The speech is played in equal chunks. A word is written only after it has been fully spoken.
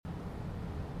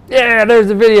Yeah, there's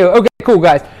the video. Okay, cool,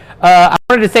 guys. I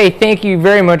wanted to say thank you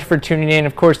very much for tuning in.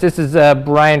 Of course, this is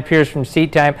Brian Pierce from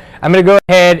Seat Time. I'm going to go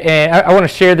ahead and I want to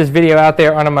share this video out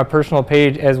there on my personal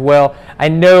page as well. I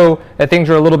know that things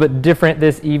are a little bit different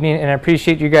this evening, and I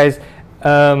appreciate you guys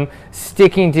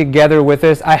sticking together with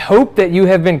us. I hope that you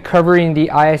have been covering the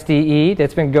ISDE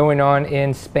that's been going on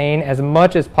in Spain as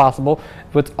much as possible.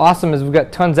 What's awesome is we've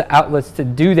got tons of outlets to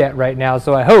do that right now,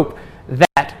 so I hope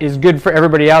that is good for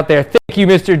everybody out there. Thank you,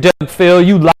 Mr. Doug Phil.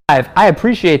 You live. I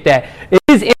appreciate that. It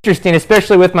is interesting,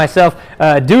 especially with myself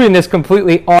doing this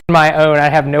completely on my own. I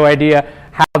have no idea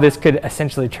how this could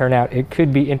essentially turn out. It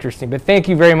could be interesting, but thank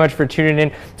you very much for tuning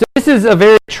in. So this is a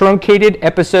very truncated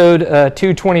episode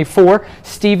 224.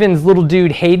 Steven's little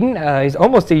dude Hayden, he's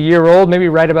almost a year old, maybe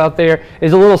right about there,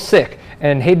 is a little sick.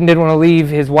 And Hayden didn't want to leave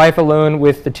his wife alone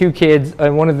with the two kids,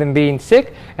 and one of them being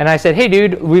sick. And I said, hey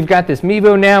dude, we've got this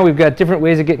Mevo now, we've got different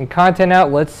ways of getting content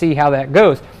out, let's see how that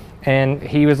goes. And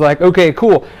he was like, okay,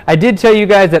 cool. I did tell you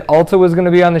guys that Alta was going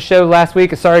to be on the show last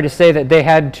week. Sorry to say that they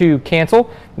had to cancel.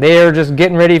 They are just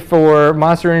getting ready for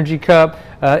Monster Energy Cup.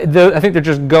 I think they're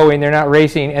just going. They're not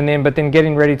racing. But then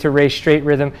getting ready to race Straight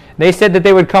Rhythm. They said that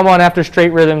they would come on after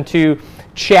Straight Rhythm to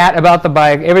chat about the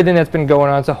bike, everything that's been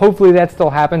going on. So hopefully that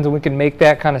still happens and we can make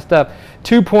that kind of stuff.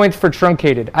 2 points for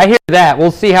truncated. I hear that.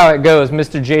 We'll see how it goes,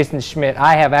 Mr. Jason Schmidt.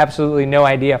 I have absolutely no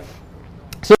idea.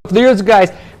 So for those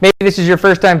guys, maybe this is your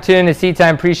first time tuning to Seat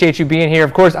Time, appreciate you being here.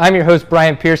 Of course, I'm your host,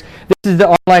 Brian Pierce. This is the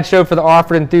online show for the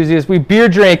off-road enthusiasts. We beer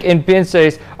drink and binge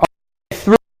race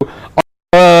through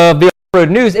the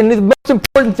off-road news. And the most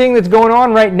important thing that's going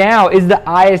on right now is the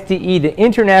ISDE, the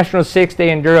International 6-Day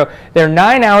Enduro. They're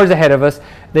 9 hours ahead of us.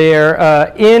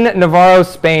 They're in Navarro,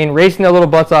 Spain, racing their little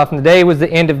butts off, and today was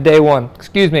the end of day one.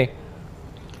 Excuse me.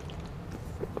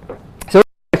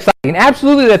 Exciting.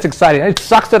 Absolutely, that's exciting. It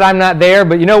sucks that I'm not there,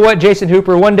 but you know what, Jason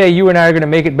Hooper, one day you and I are going to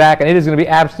make it back, and it is going to be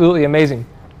absolutely amazing.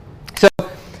 So,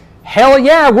 hell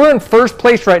yeah, we're in first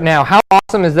place right now. How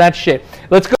awesome is that shit?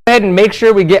 Let's go ahead and make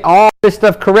sure we get all this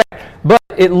stuff correct. But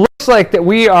it looks like that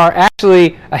we are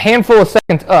actually a handful of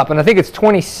seconds up, and I think it's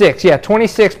 26. Yeah,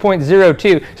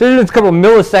 26.02. So there's a couple of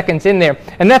milliseconds in there,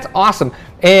 and that's awesome.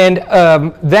 And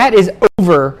that is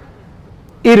over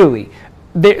Italy.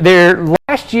 Their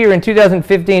last year in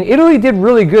 2015, Italy did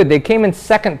really good. They came in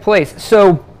second place.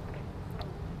 So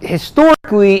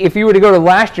historically, if you were to go to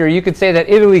last year, you could say that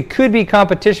Italy could be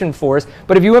competition for us.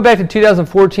 But if you went back to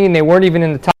 2014, they weren't even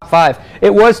in the top 5.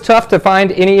 It was tough to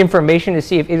find any information to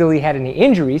see if Italy had any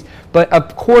injuries. But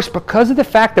of course, because of the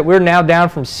fact that we're now down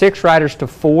from 6 riders to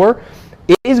 4,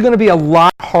 it is going to be a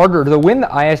lot harder to win the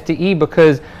ISDE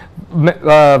because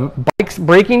bikes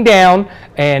breaking down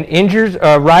and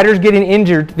riders getting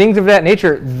injured, things of that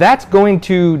nature, that's going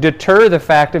to deter the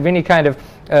fact of any kind of,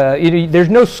 there's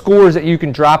no scores that you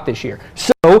can drop this year.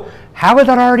 So how is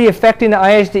that already affecting the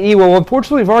ISDE? Well,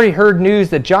 unfortunately, we've already heard news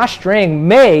that Josh Strang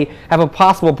may have a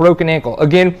possible broken ankle.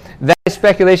 Again, that is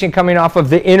speculation coming off of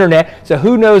the internet, so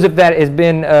who knows if that has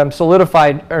been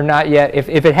solidified or not yet. If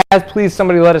it has, please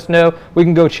somebody let us know. We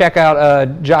can go check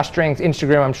out Josh Strang's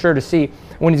Instagram, I'm sure, to see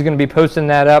when he's going to be posting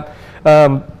that up.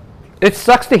 It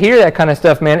sucks to hear that kind of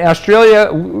stuff, man.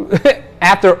 Australia,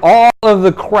 after all of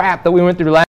the crap that we went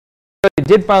through last year, it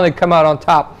did finally come out on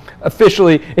top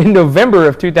officially in November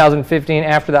of 2015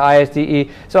 after the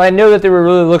ISDE. So I know that they were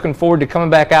really looking forward to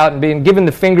coming back out and being given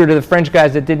the finger to the French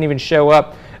guys that didn't even show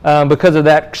up because of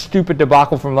that stupid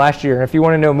debacle from last year. And if you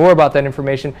want to know more about that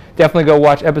information, definitely go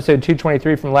watch episode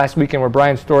 223 from last weekend where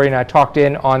Brian Story and I talked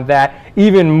in on that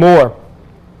even more.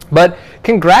 But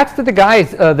congrats to the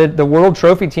guys, the World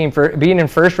Trophy team, for being in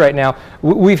first right now.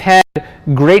 We've had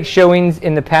great showings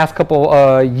in the past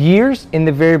couple years in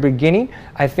the very beginning.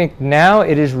 I think now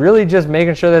it is really just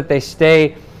making sure that they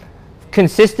stay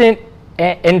consistent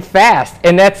and fast.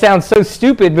 And that sounds so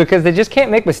stupid because they just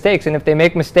can't make mistakes. And if they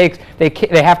make mistakes, they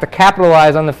have to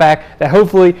capitalize on the fact that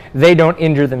hopefully they don't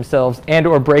injure themselves and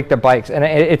or break the bikes. And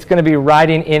it's going to be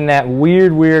riding in that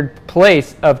weird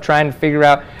place of trying to figure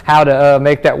out how to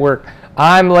make that work.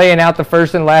 I'm laying out the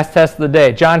first and last test of the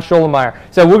day, John Schollmeyer.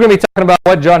 So we're going to be talking about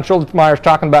what John Schollmeyer is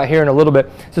talking about here in a little bit.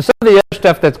 So some of the other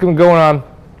stuff that's been going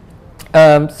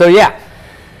on. So yeah,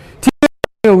 team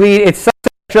in the lead. It's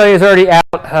Australia is already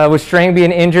out with Strang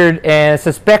being injured and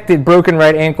suspected broken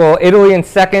right ankle. Italy in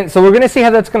second. So we're going to see how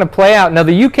that's going to play out. Now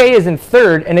the UK is in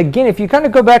third. And again, if you kind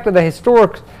of go back to the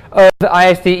historics of the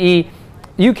ISDE,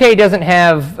 UK doesn't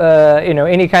have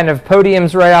any kind of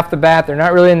podiums right off the bat. They're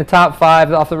not really in the top 5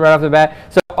 right off the bat.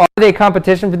 So are they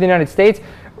competition for the United States?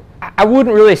 I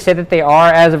wouldn't really say that they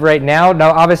are as of right now. Now,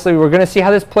 obviously, we're going to see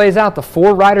how this plays out. The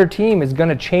 4-rider team is going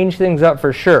to change things up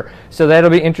for sure. So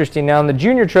that'll be interesting. Now, on the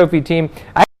junior trophy team,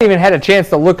 I even had a chance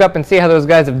to look up and see how those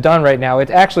guys have done right now.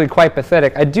 It's actually quite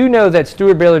pathetic. I do know that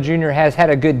Stuart Baylor Jr. has had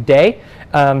a good day.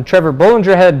 Trevor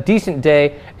Bollinger had a decent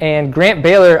day, and Grant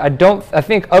Baylor, I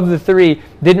think of the three,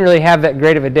 didn't really have that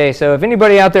great of a day. So if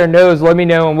anybody out there knows, let me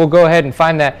know, and we'll go ahead and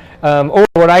find that. Or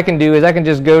what I can do is I can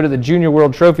just go to the Junior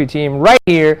World Trophy team right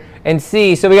here and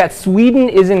see. So we got Sweden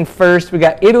is in first, we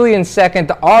got Italy in second,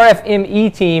 the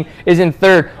RFME team is in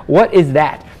third. What is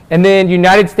that? And then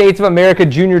United States of America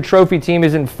Junior Trophy team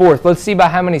is in fourth. Let's see by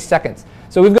how many seconds.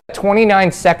 So we've got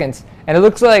 29 seconds, and it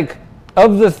looks like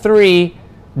of the three,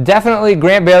 definitely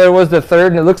Grant Baylor was the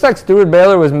third, and it looks like Stuart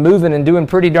Baylor was moving and doing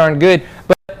pretty darn good.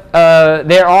 But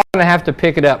they're all going to have to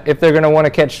pick it up if they're going to want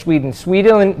to catch Sweden.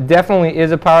 Sweden definitely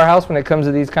is a powerhouse when it comes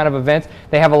to these kind of events.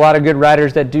 They have a lot of good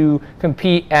riders that do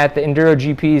compete at the Enduro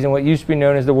GPs and what used to be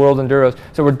known as the World Enduros.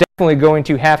 So we're definitely going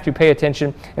to have to pay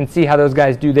attention and see how those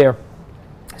guys do there.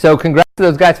 So congrats to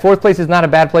those guys. Fourth place is not a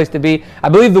bad place to be. I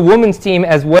believe the women's team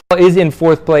as well is in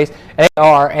fourth place.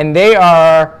 And they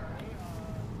are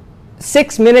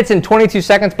 6 minutes and 22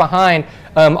 seconds behind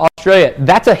Australia.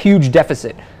 That's a huge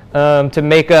deficit to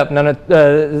make up. None of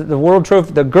the World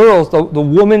Trophy, the girls, the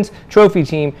women's trophy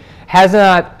team has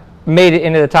not made it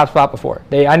into the top spot before.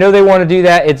 I know they want to do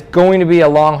that. It's going to be a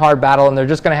long, hard battle, and they're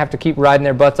just going to have to keep riding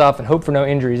their butts off and hope for no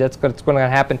injuries. That's what's going to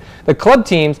happen. The club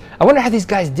teams, I wonder how these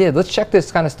guys did. Let's check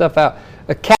this kind of stuff out.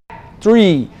 The Cat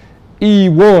 3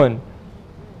 E1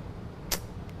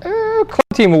 club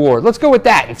team award. Let's go with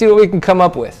that and see what we can come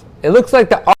up with. It looks like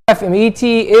the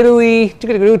RFMET, Italy,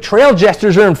 Trail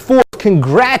Jesters are in fourth.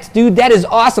 Congrats, dude. That is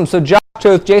awesome. So Josh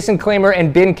Toth, Jason Klamer,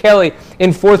 and Ben Kelly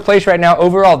in fourth place right now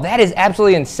overall. That is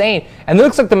absolutely insane. And it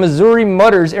looks like the Missouri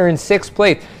Mudders are in sixth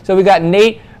place. So we got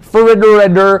Nate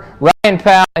Ferreder, Ryan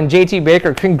Powell, and JT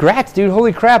Baker. Congrats, dude.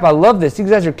 Holy crap. I love this. These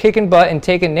guys are kicking butt and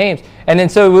taking names. And then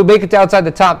so we'll make it to outside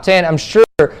the top 10. I'm sure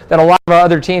that a lot of our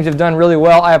other teams have done really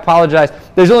well. I apologize.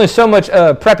 There's only so much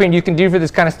prepping you can do for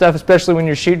this kind of stuff, especially when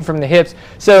you're shooting from the hips.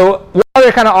 So what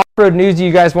other kind of off-road news do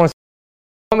you guys want to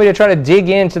want me to try to dig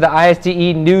into the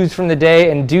ISDE news from the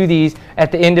day and do these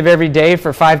at the end of every day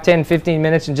for 5, 10, 15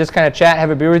 minutes and just kind of chat, have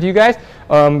a beer with you guys?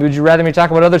 Would you rather me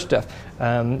talk about other stuff?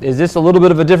 Is this a little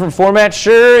bit of a different format?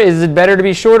 Sure. Is it better to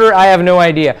be shorter? I have no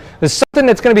idea. There's something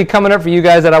that's going to be coming up for you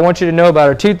guys that I want you to know about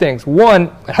are two things. One,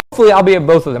 hopefully I'll be at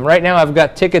both of them. Right now I've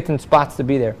got tickets and spots to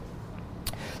be there.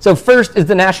 So first is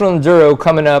the National Enduro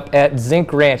coming up at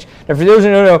Zinc Ranch. Now for those who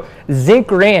don't know,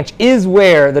 Zinc Ranch is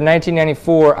where the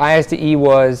 1994 ISDE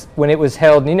was when it was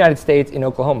held in the United States in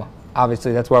Oklahoma.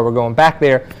 Obviously that's why we're going back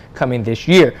there coming this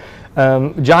year.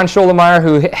 John Scholemeyer,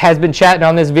 who has been chatting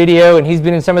on this video, and he's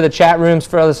been in some of the chat rooms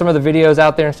for some of the videos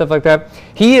out there and stuff like that,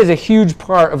 he is a huge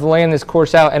part of laying this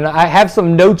course out, and I have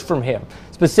some notes from him.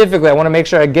 Specifically, I want to make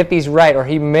sure I get these right or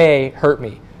he may hurt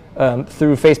me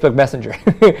through Facebook Messenger.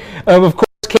 Of course,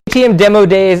 KTM Demo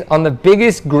Days on the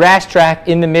biggest grass track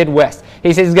in the Midwest.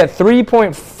 He says he's got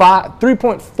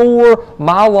 3.4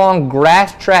 mile long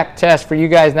grass track test for you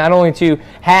guys not only to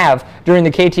have during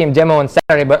the KTM demo on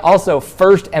Saturday, but also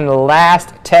first and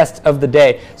last test of the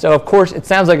day. So of course it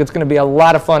sounds like it's going to be a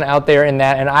lot of fun out there in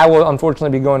that, and I will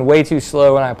unfortunately be going way too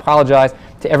slow, and I apologize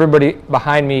to everybody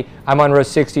behind me. I'm on row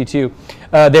 62.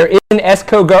 There is an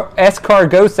S-Car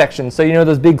Go section, so you know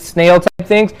those big snail type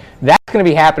things? That's going to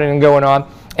be happening and going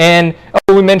on. And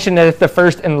we mentioned that it's the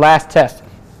first and last test.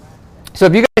 So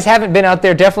if you guys haven't been out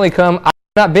there, definitely come. I've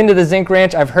not been to the Zinc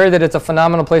Ranch. I've heard that it's a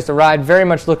phenomenal place to ride. Very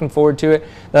much looking forward to it.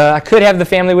 I could have the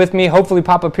family with me. Hopefully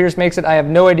Papa Pierce makes it. I have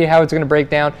no idea how it's going to break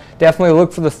down. Definitely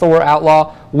look for the Thor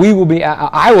Outlaw.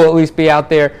 I will at least be out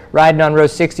there riding on row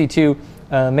 62.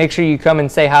 Make sure you come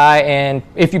and say hi, and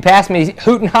if you pass me,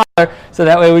 hoot and holler, so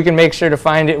that way we can make sure to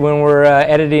find it when we're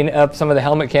editing up some of the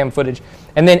helmet cam footage.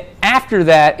 And then after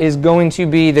that is going to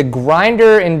be the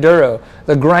Grinder Enduro.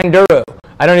 The Grinduro.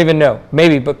 I don't even know.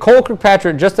 Maybe. But Cole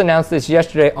Kirkpatrick just announced this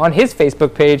yesterday on his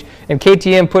Facebook page, and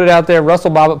KTM put it out there.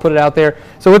 Russell Bobbitt put it out there.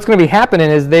 So what's going to be happening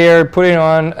is they're putting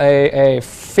on a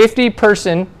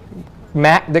 50-person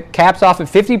mat that caps off at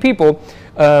 50 people,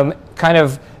 kind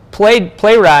of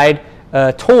play ride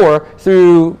tour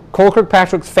through Cole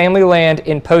Kirkpatrick's family land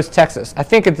in Post, Texas. I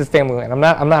think it's his family land. I'm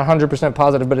not 100%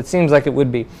 positive, but it seems like it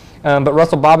would be. But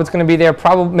Russell Bobbitt's going to be there.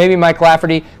 Probably maybe Mike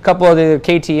Lafferty, a couple of the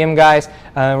KTM guys.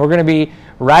 We're going to be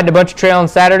riding a bunch of trail on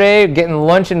Saturday, getting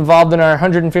lunch involved in our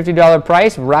 $150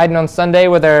 price, riding on Sunday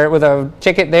with a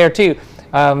ticket there too.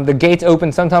 The gates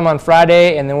open sometime on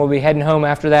Friday, and then we'll be heading home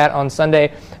after that on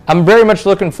Sunday. I'm very much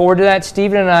looking forward to that.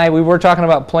 Steven and I, we were talking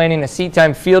about planning a Seat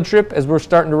Time field trip, as we're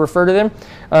starting to refer to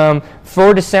them,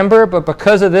 for December, but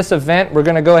because of this event, we're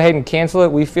going to go ahead and cancel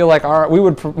it. We feel like we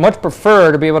would much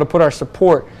prefer to be able to put our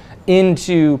support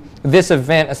into this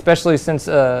event, especially since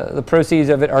the proceeds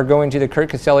of it are going to the Kurt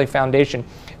Caselli Foundation.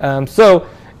 So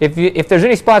if there's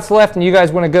any spots left and you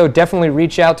guys want to go, definitely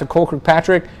reach out to Cole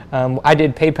Kirkpatrick. I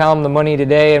did PayPal him the money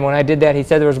today, and when I did that, he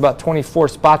said there was about 24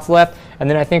 spots left. And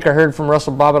then I think I heard from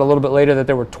Russell Bobbitt a little bit later that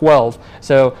there were 12.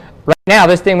 So right now,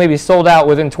 this thing may be sold out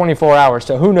within 24 hours,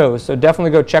 so who knows? So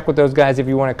definitely go check with those guys if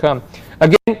you want to come.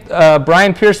 Again,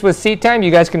 Brian Pierce with Seat Time.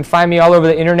 You guys can find me all over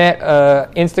the internet,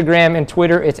 Instagram and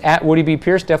Twitter. It's at Woody B.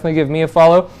 Pierce. Definitely give me a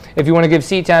follow if you want to give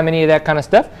Seat Time any of that kind of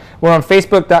stuff. We're on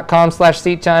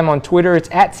Facebook.com/Seat Time. On Twitter, it's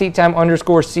at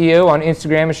SeatTime_CO. On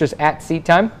Instagram, it's just at Seat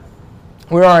Time.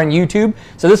 We are on YouTube,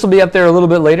 so this will be up there a little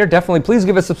bit later. Definitely, please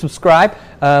give us a subscribe.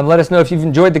 Let us know if you've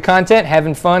enjoyed the content,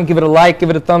 having fun. Give it a like, give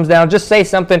it a thumbs down. Just say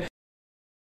something,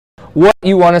 what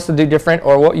you want us to do different,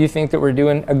 or what you think that we're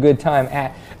doing a good time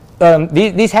at.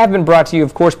 These have been brought to you,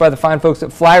 of course, by the fine folks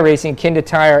at Fly Racing, Kenda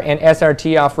Tire, and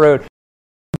SRT Off-Road.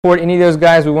 Support any of those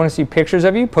guys. We want to see pictures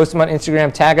of you. Post them on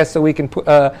Instagram. Tag us so we can,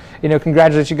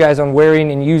 congratulate you guys on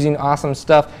wearing and using awesome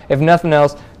stuff. If nothing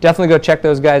else, definitely go check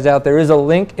those guys out. There is a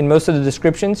link in most of the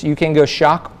descriptions. You can go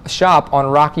shop on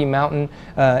Rocky Mountain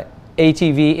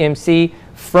ATV MC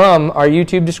from our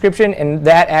YouTube description, and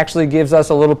that actually gives us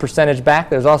a little percentage back.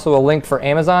 There's also a link for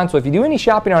Amazon, so if you do any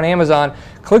shopping on Amazon,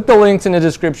 click the links in the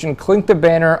description, click the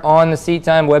banner on the Seat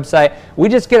Time website. We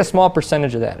just get a small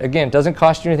percentage of that. Again, it doesn't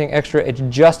cost you anything extra, it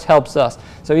just helps us.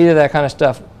 So either that kind of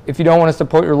stuff. If you don't want to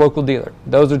support your local dealer,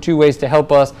 those are two ways to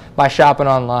help us by shopping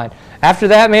online. After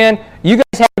that, man, you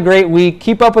guys have a great week.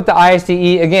 Keep up with the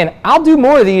ISTE. Again, I'll do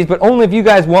more of these, but only if you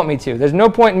guys want me to. There's no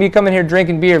point in me coming here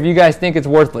drinking beer if you guys think it's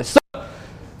worthless. So,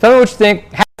 tell me what you think.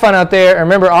 Have fun out there. And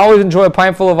remember, always enjoy a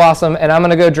pint full of awesome. And I'm going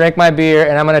to go drink my beer,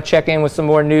 and I'm going to check in with some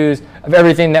more news of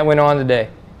everything that went on today.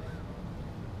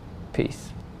 Peace.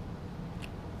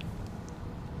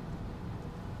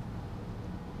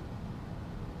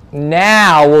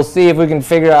 Now we'll see if we can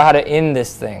figure out how to end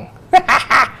this thing.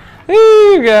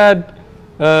 Oh, God.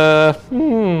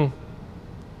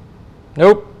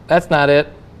 Nope, that's not it.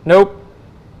 Nope.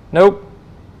 Nope.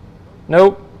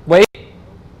 Nope. Wait.